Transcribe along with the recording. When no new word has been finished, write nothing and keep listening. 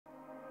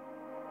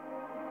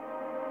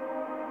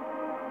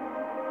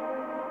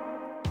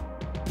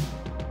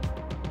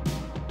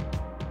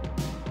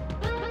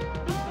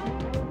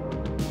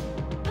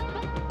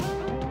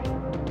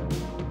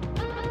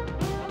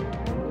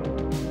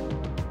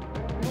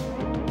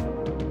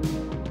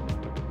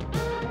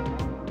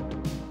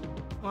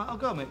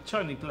got to admit,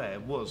 Tony Blair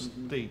was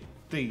the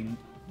main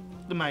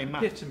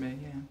man. Epitome,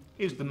 yeah.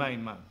 He was the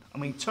main man. I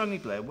mean, Tony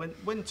Blair,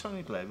 when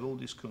Tony Blair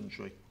ruled this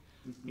country,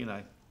 you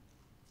know,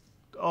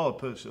 I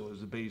personally was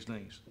the bee's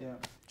knees. Yeah.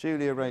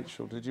 Julia,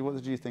 Rachel, what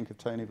did you think of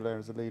Tony Blair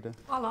as a leader?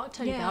 I like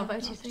Tony Blair. I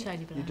voted for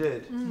Tony Blair. You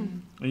did?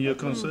 And you're a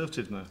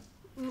Conservative now?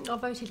 I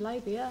voted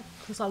Labour, yeah,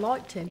 because I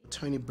liked him.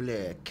 Tony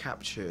Blair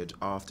captured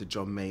after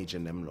John Major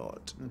and them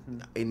lot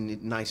in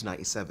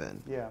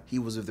 1997. Yeah. He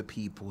was with the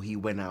people, he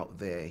went out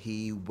there,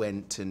 he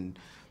went and,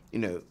 you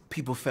know,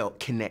 people felt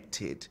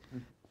connected.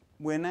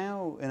 We're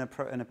now in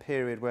a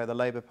period where the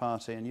Labour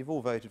Party, and you've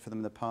all voted for them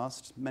in the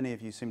past, many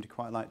of you seem to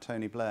quite like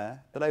Tony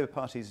Blair. The Labour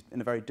Party's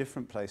in a very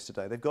different place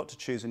today. They've got to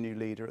choose a new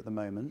leader at the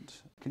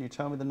moment. Can you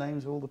tell me the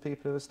names of all the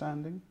people who are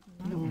standing?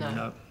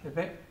 No.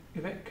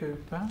 Yvette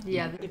Cooper.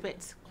 Yeah,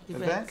 Yvette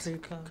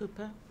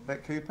Cooper.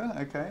 Yvette Cooper,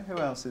 OK. Who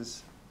else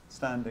is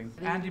standing?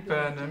 Andy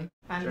Burnham.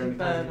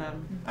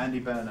 Andy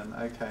Burnham,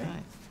 OK.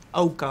 Right.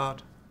 Old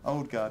Guard.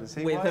 Old Guard, is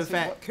he? With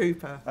Yvette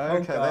Cooper.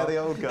 OK, they're the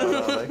Old Guard,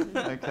 are they?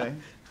 OK.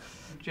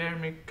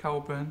 Jeremy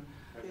Corbyn.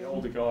 The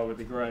older guy with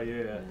the grey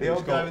hair.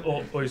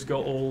 He's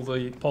got all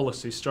the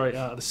policies straight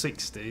out of the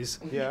 60s.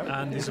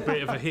 Yeah. And he's a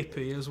bit of a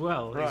hippie as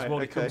well. Right, He's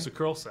what he comes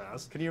across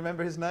as. Can you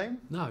remember his name?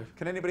 No.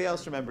 Can anybody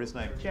else remember his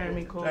name?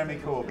 Jeremy Corbyn. Jeremy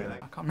Corbyn.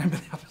 I can't remember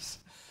the others.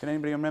 Can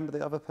anybody remember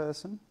the other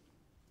person?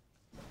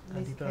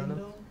 Liz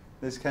Kendall.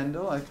 Liz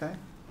Kendall, OK.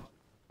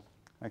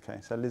 OK,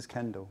 so Liz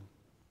Kendall.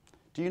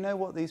 Do you know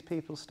what these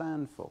people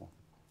stand for?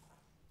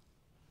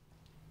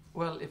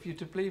 Well, if you're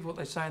to believe what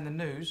they say in the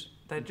news,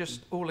 they're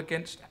just all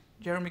against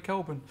Jeremy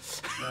Corbyn.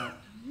 Yeah.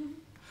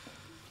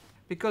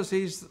 Because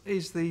he's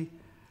the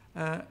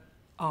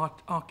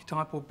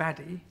archetypal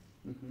baddie.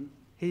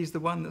 He's the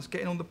one that's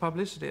getting all the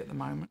publicity at the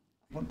moment.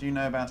 What do you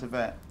know about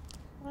Yvette?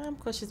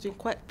 Because she's been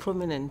quite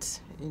prominent,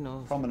 you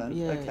know. Prominent,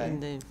 yeah, OK. in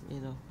the, you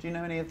know. Do you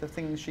know any of the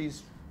things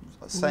she's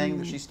saying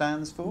that she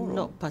stands for?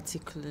 Not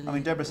particularly. I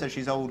mean, Deborah says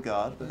she's old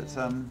guard, but...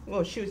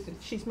 Well,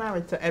 she's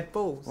married to Ed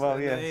Balls. Well, so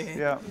yes,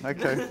 yeah,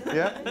 OK,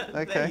 yeah,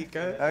 OK. There you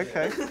go.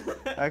 OK,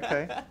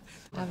 OK.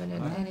 Haven't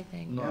heard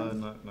anything.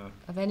 No.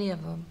 Of any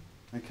of them.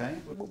 OK.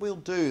 What we'll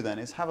do then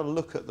is have a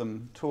look at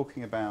them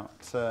talking about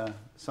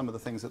some of the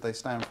things that they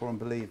stand for and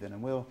believe in,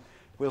 and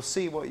we'll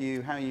see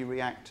how you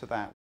react to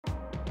that.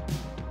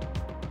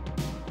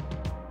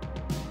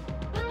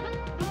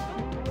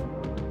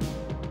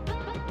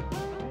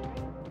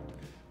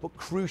 But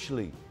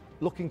crucially,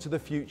 looking to the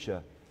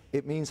future,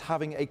 it means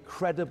having a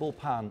credible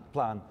plan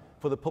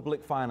for the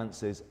public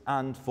finances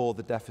and for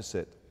the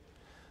deficit.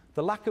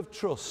 The lack of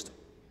trust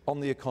on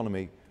the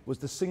economy was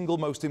the single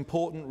most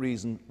important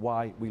reason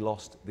why we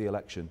lost the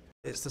election.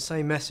 It's the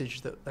same message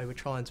that they were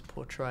trying to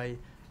portray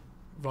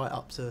right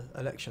up to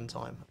election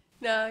time.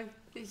 No,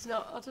 it's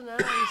not. I don't know.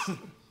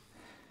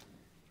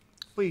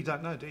 Well, you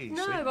don't know, do you?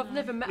 No, see? I've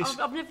never met.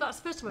 I've never. That's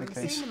the first time I've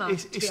ever seen him.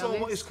 It's not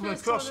what it's coming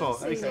across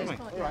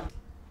like.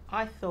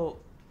 I thought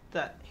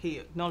that he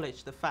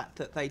acknowledged the fact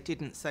that they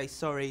didn't say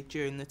sorry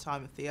during the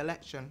time of the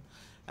election,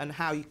 and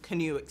how can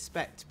you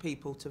expect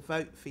people to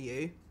vote for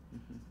you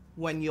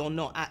when you're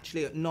not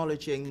actually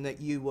acknowledging that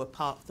you were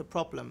part of the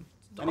problem?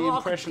 Any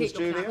impressions,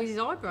 Julia? With his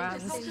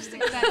eyebrows.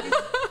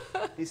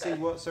 He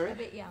seemed what, sorry? A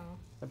bit young.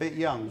 A bit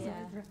young?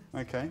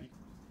 Yeah. OK.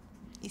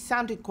 He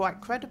sounded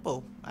quite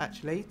credible,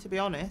 actually, to be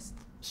honest.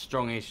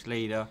 Strongish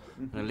leader,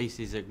 and at least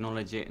he's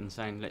acknowledged it and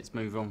saying let's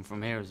move on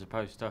from here, as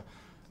opposed to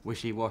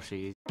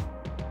wishy-washy.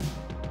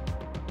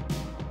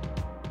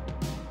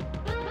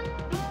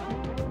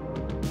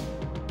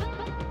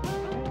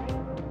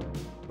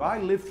 I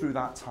lived through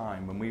that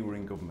time when we were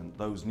in government,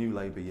 those new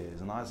Labour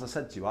years, and as I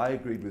said to you, I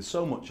agreed with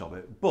so much of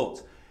it,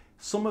 but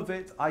some of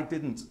it I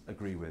didn't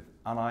agree with,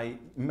 and I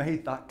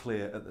made that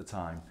clear at the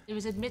time. He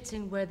was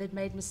admitting where they'd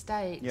made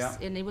mistakes,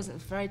 and he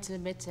wasn't afraid to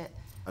admit it.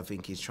 I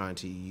think he's trying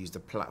to use the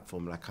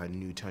platform like I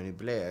knew Tony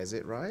Blair, is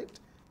it right?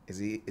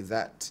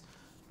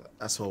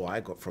 That's all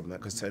I got from that,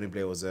 because Tony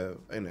Blair was a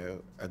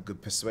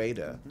good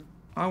persuader.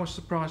 I was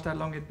surprised how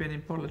long he'd been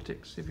in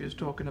politics, if he was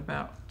talking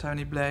about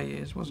Tony Blair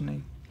years, wasn't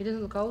he? He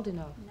doesn't look old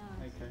enough. No.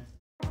 OK.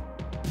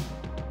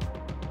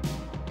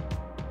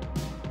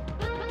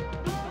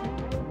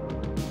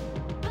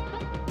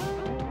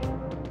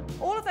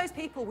 All of those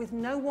people with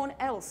no one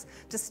else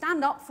to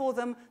stand up for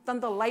them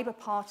than the Labour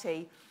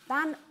Party,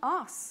 than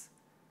us.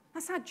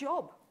 That's our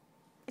job.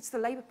 It's the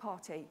Labour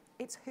Party.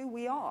 It's who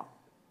we are.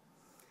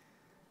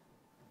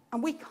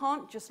 And we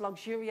can't just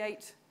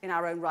luxuriate in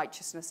our own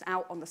righteousness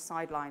out on the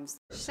sidelines.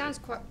 She sounds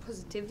quite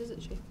positive,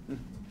 doesn't she?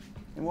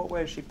 In what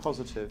way is she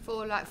positive?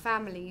 For, like,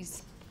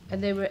 families.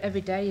 And there were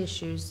everyday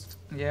issues.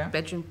 Yeah.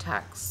 Bedroom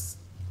tax,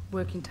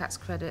 working tax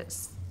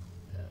credits,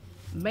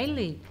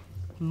 mainly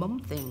mum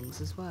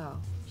things as well.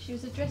 She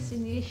was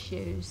addressing the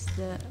issues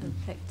that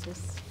affect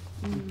us.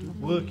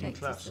 Working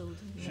class.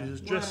 She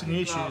was addressing the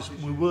issues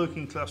with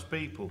working class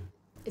people.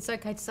 It's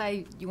okay to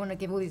say you want to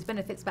give all these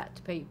benefits back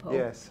to people.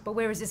 Yes. But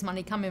where is this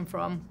money coming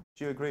from?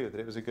 Do you agree with it?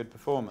 It was a good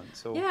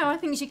performance? Or? Yeah, I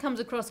think she comes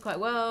across quite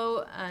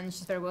well, and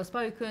she's very well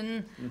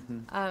spoken.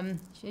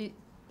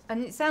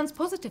 And it sounds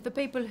positive for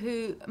people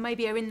who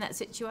maybe are in that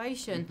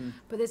situation,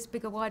 but there's a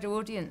bigger, wider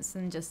audience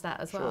than just that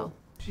as well.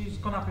 She's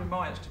gone up in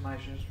my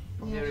estimations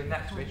from hearing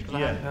that speech, because I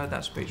hadn't heard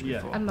that speech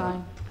before. And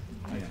mine.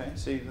 Okay,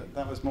 see,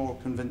 that was more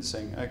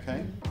convincing.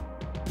 Okay.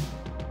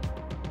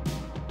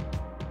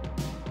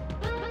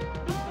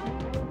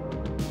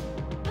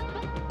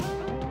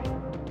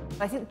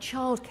 I think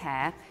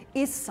childcare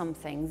is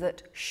something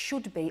that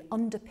should be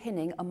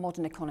underpinning a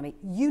modern economy.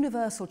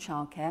 Universal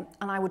childcare,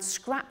 and I would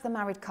scrap the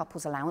married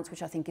couples allowance,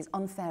 which I think is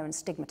unfair and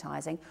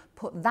stigmatising,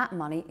 put that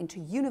money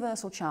into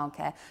universal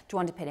childcare to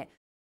underpin it.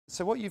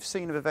 So what you've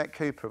seen of Yvette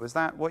Cooper, was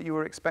that what you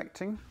were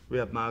expecting? We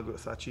had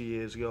Margaret Thatcher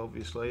years ago,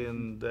 obviously,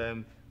 and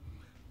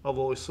I've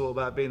always thought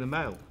about being a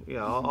male. You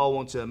know, I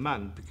wanted a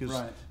man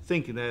because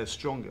thinking they're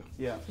stronger.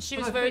 Yeah. She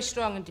was very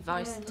strong and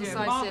decisive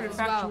Margaret as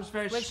Thatcher well. was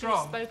very when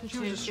strong. She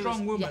was a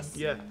strong woman. Yes.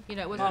 Yeah. You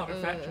know, it wasn't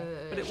Margaret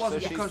Thatcher. But it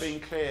wasn't so because she's been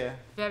clear,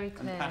 very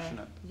clear and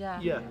passionate. Yeah.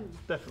 Yeah,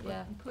 definitely.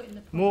 Yeah.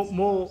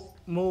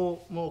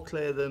 More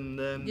clear than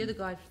the other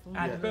guy from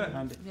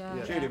And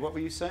yeah. Julie, what were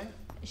you saying?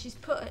 She's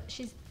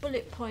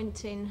bullet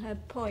pointing her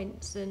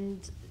points,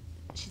 and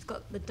she's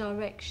got the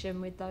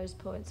direction with those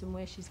points and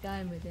where she's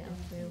going with it,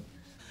 I feel.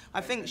 I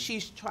think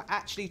she's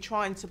actually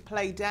trying to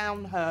play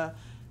down her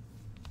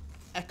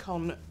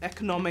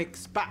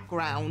economics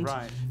background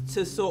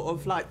to sort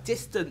of like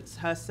distance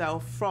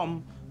herself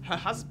from her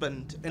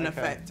husband in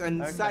effect,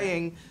 and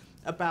saying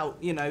about,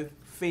 you know,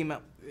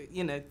 female,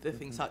 you know, the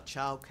things like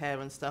childcare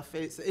and stuff.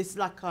 It's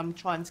like I'm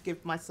trying to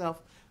give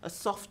myself a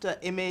softer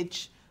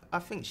image. I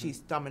think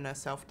she's dumbing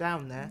herself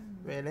down there,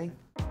 really.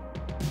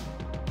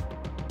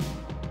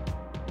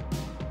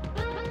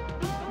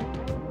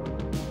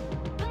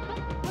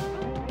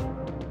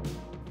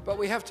 But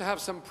we have to have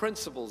some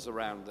principles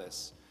around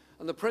this.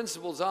 And the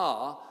principles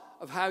are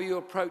of how you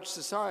approach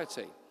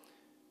society.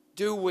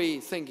 Do we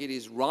think it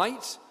is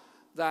right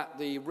that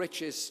the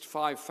richest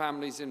 5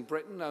 families in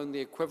Britain own the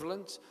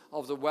equivalent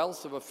of the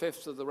wealth of a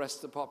fifth of the rest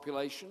of the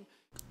population?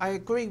 I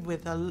agree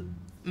with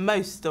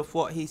most of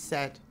what he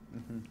said,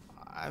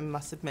 I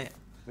must admit.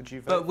 Would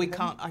you vote but we for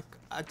him? can't,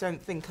 I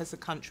don't think as a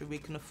country we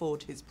can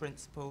afford his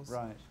principles.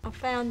 Right. I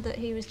found that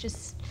he was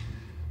just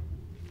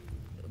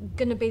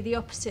going to be the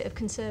opposite of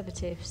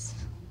Conservatives.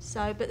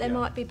 So, but there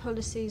might be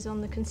policies on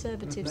the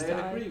Conservative side.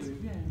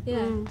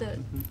 That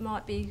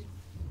might be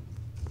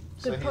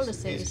good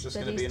policies. He's just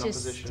but going to be in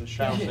just opposition,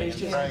 shouting and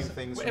throwing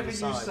things Whatever from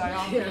the you side. say,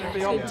 I'm going to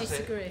be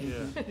opposite. Disagree.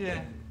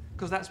 Yeah,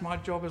 because that's my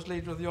job as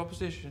leader of the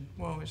opposition.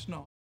 Well, it's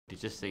not. He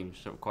just seems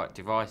sort of quite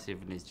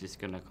divisive, and he's just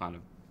going to kind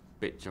of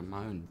bitch and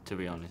moan, to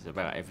be honest,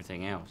 about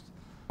everything else.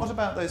 What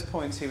about those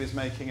points he was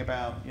making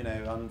about, you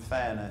know,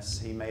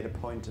 unfairness? He made a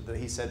point that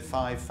he said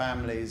 5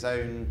 families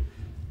own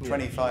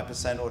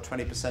 25% or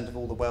 20% of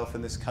all the wealth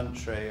in this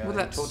country. Well,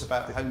 that's he talked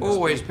about homeless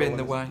always people been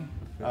the way.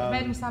 It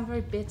made him sound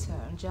very bitter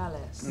and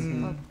jealous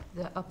of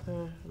the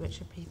upper,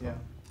 richer people. Yeah.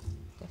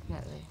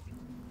 Definitely.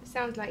 It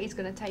sounds like he's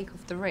going to take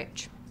off the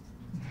rich.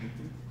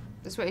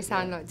 That's what it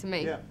sounded like to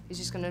me. Yeah. He's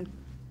just going to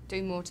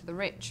do more to the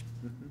rich.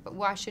 But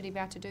why should he be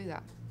able to do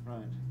that?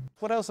 Right.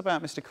 What else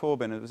about Mr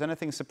Corbyn? Was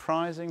anything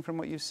surprising from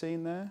what you've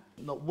seen there?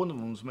 Not one of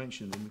them's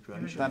mentioned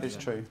immigration. That is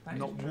true.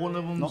 Not one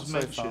of them's so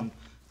mentioned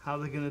how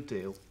they're going to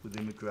deal with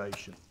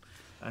immigration,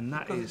 and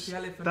that Because it's is the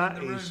elephant in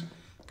the room.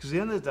 because at the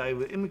end of the day,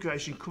 with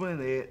immigration coming in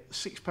here,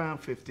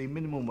 £6.50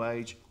 minimum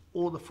wage,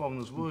 all the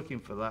foreigners working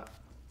for that.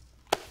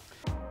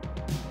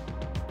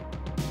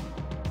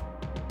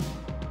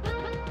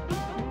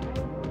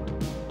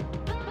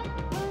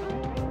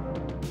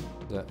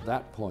 At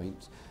that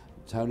point,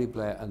 Tony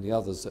Blair and the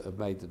others that have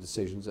made the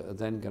decisions are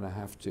then going to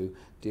have to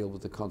deal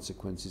with the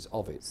consequences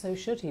of it. So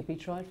should he be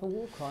tried for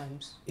war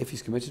crimes? If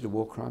he's committed a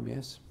war crime,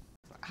 yes.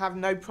 I have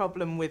no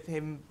problem with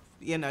him,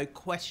 you know,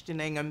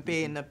 questioning and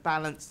being a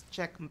balance,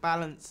 check and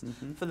balance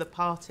for the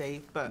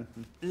party, but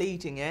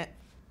leading it,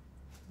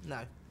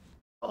 no.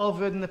 I've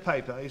read in the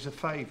paper he's a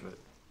favourite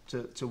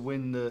to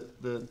win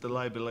the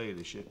Labour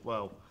leadership.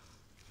 Well,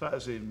 if that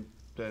is him,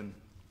 then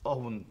I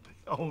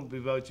wouldn't be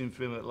voting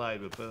for him at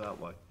Labour, put it that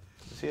way.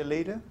 Is he a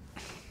leader?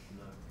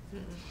 No.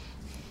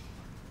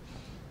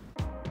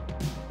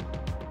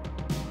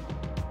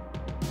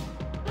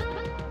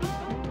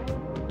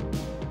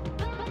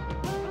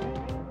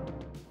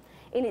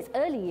 In its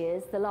early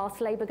years, the last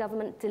Labour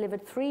government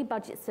delivered 3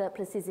 budget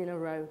surpluses in a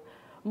row,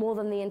 more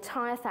than the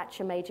entire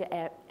Thatcher major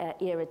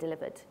era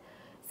delivered.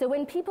 So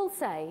when people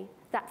say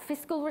that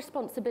fiscal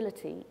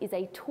responsibility is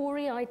a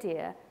Tory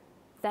idea,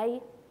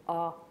 they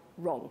are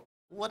wrong.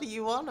 What are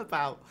you on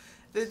about?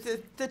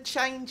 The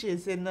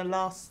changes in the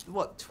last,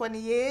 what, 20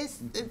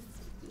 years?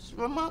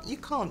 You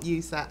can't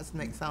use that as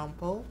an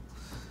example.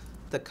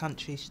 The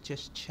country's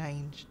just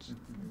changed.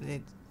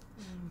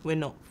 We're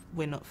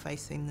not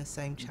facing the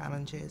same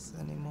challenges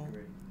anymore.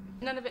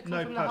 None of it come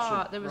No from passion. the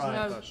heart. There was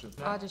Right. no. Passion.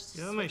 I just.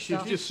 You know what I mean?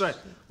 She's just saying,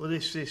 well,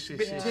 this, Bit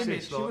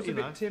timid. She was a you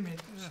know. bit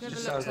timid. It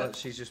just sounds like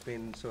she's just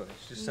been sort of,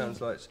 it just sounds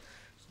like,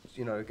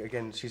 you know,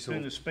 again, she's sort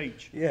Doing of... a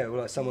speech. Yeah,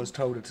 well, like someone's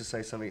told her to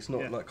say something. It's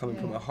not like coming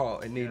from her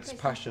heart. It needs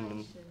passion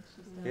and...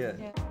 Yeah.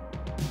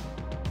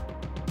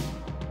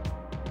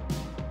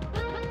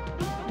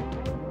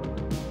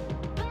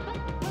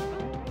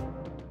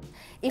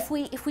 If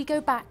we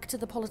go back to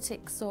the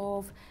politics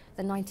of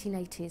the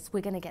 1980s,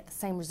 we're going to get the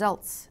same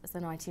results as the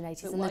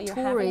 1980s, But and while the you're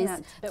having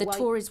Tories, that-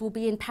 Tories will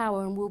be in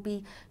power and will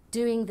be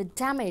doing the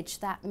damage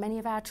that many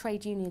of our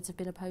trade unions have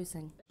been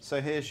opposing.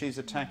 So here she's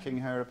attacking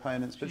her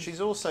opponents, but she's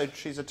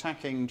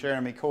attacking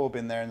Jeremy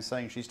Corbyn there and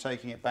saying she's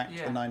taking it back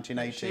to the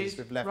 1980s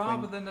with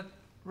left-wing.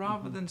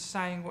 Rather than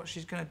saying what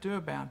she's going to do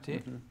about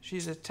it,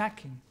 she's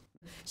attacking.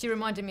 She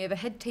reminded me of a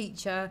head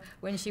teacher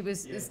when she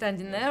was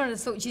standing there, and I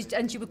thought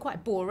she was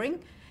quite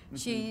boring.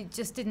 She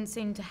just didn't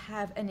seem to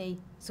have any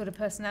sort of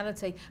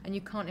personality, and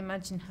you can't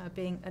imagine her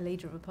being a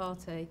leader of a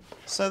party.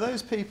 So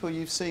those people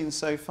you've seen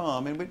so far,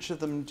 I mean, which of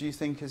them do you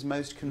think is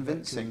most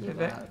convincing?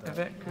 Yvette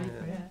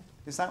Cooper, yeah.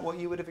 Is that what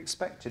you would have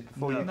expected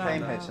before you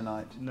came here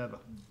tonight? Never.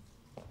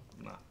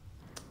 No.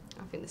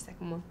 I think the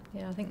second one.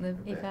 Yeah, I think the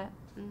Yvette.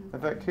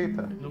 Yvette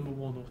Cooper? Number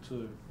 1 or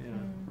 2, yeah.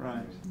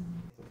 Right.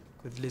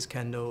 With Liz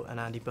Kendall and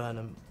Andy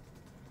Burnham,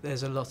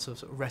 there's a lot of,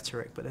 sort of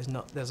rhetoric, but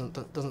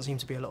doesn't seem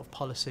to be a lot of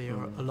policy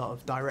or a lot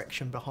of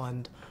direction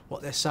behind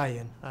what they're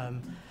saying.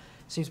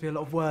 Seems to be a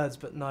lot of words,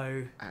 but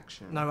no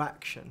action. No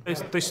action.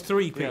 There's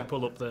 3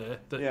 people up there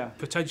that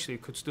potentially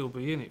could still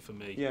be in it for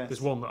me. Yes.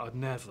 There's one that I'd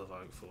never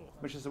vote for.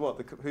 Which is what?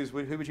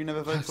 Who would you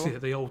never vote for?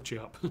 The old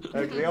chap.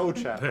 The old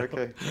chap.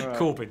 Okay. Right.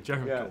 Corbyn,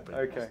 Jeremy Corbyn.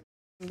 Okay.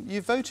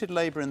 You voted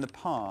Labour in the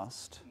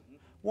past.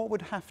 What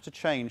would have to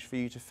change for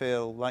you to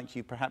feel like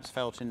you perhaps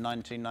felt in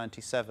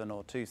 1997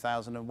 or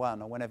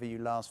 2001 or whenever you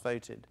last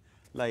voted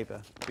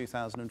Labour,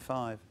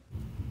 2005?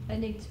 They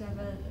need to have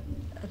a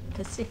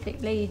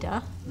Pacific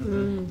leader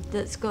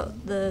that's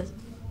got the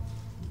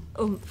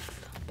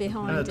oomph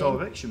behind and a him.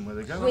 direction where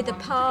they're going. With a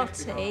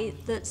party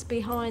that's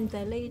behind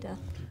their leader.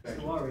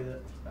 I worry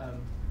that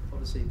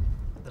obviously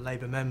the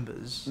Labour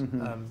members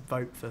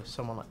vote for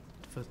someone like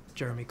for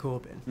Jeremy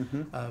Corbyn,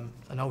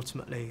 and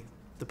ultimately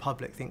the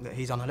public think that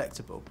he's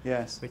unelectable.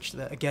 Yes. Which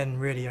again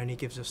really only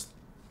gives us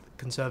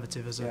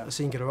Conservative as a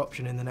singular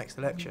option in the next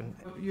election.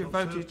 You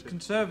voted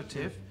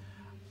Conservative.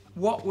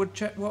 What would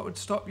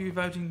stop you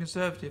voting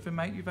Conservative and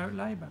make you vote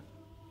Labour?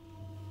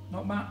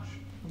 Not much.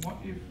 From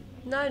what you've...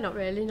 No, not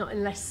really. Not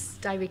unless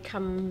David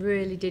Cameron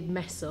really did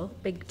mess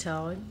up big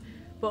time.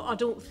 But I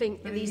don't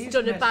think that he's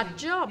done a bad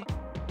job.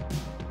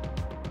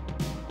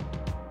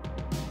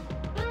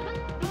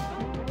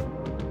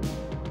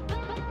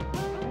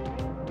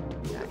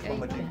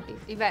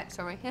 Yvette,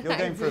 sorry. You're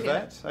going for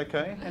Yvette,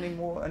 okay.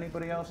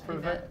 Anybody else for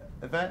Yvette?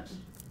 Yvette?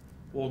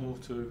 1 or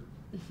 2.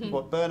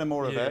 What, Burnham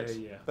or Yvette?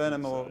 Yeah.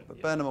 Burnham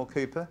or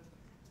Cooper?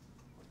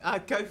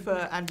 I'd go for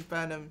Andy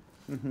Burnham,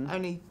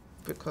 only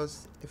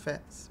because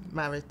Yvette's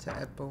married to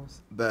Ed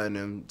Balls.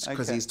 Burnham,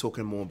 because he's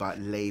talking more about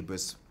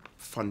Labour's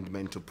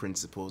fundamental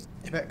principles.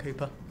 Yvette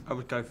Cooper. I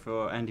would go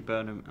for Andy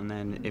Burnham and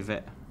then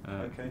Yvette,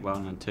 well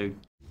known too.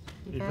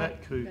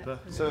 Yvette Cooper.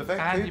 So Yvette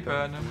Andy Cooper.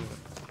 Burnham.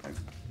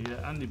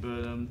 Yeah, Andy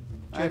Burnham.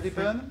 Andy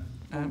Burnham?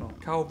 And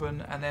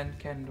Corbyn, and then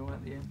Kendall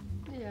at the end.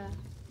 Yeah.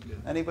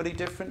 Anybody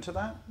different to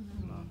that?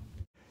 No.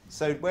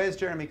 So where's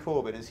Jeremy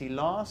Corbyn? Is he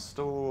last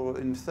or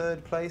in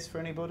 3rd place for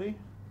anybody?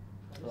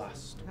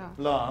 Last.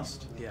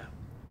 Last? Yeah.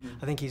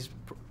 I think he's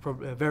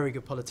probably a very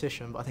good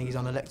politician, but I think he's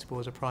unelectable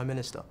as a Prime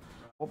Minister.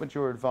 What would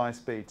your advice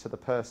be to the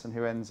person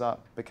who ends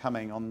up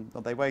becoming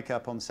they wake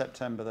up on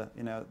September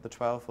the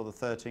 12th or the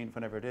 13th,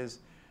 whenever it is,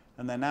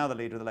 and they're now the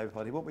leader of the Labour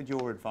Party? What would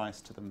your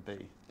advice to them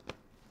be?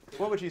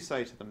 What would you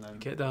say to them then?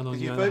 Get down on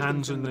your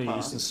hands and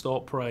knees and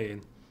start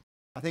praying.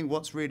 I think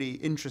what's really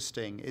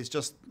interesting is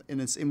just,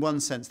 in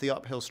one sense, the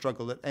uphill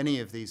struggle that any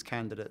of these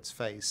candidates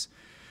face.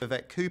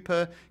 Yvette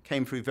Cooper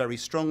came through very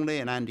strongly,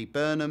 and Andy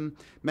Burnham.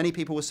 Many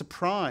people were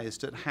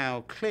surprised at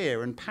how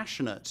clear and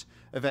passionate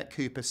Yvette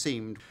Cooper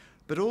seemed.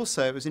 But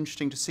also it was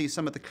interesting to see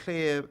some of the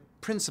clear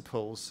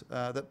principles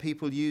that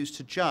people use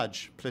to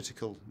judge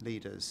political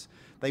leaders.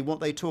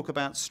 They talk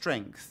about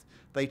strength.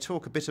 They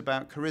talk a bit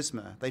about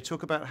charisma. They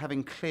talk about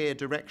having clear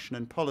direction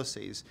and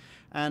policies.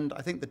 And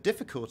I think the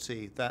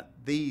difficulty that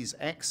these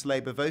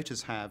ex-Labour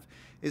voters have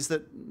is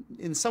that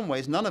in some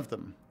ways none of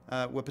them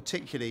were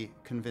particularly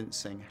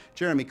convincing.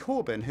 Jeremy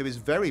Corbyn, who is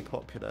very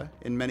popular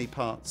in many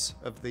parts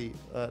of the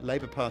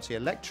Labour Party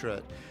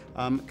electorate,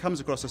 comes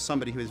across as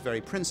somebody who is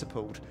very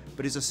principled,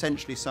 but is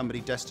essentially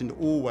somebody destined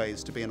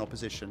always to be in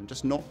opposition,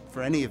 just not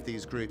for any of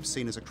these groups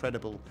seen as a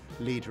credible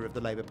leader of the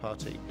Labour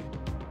Party.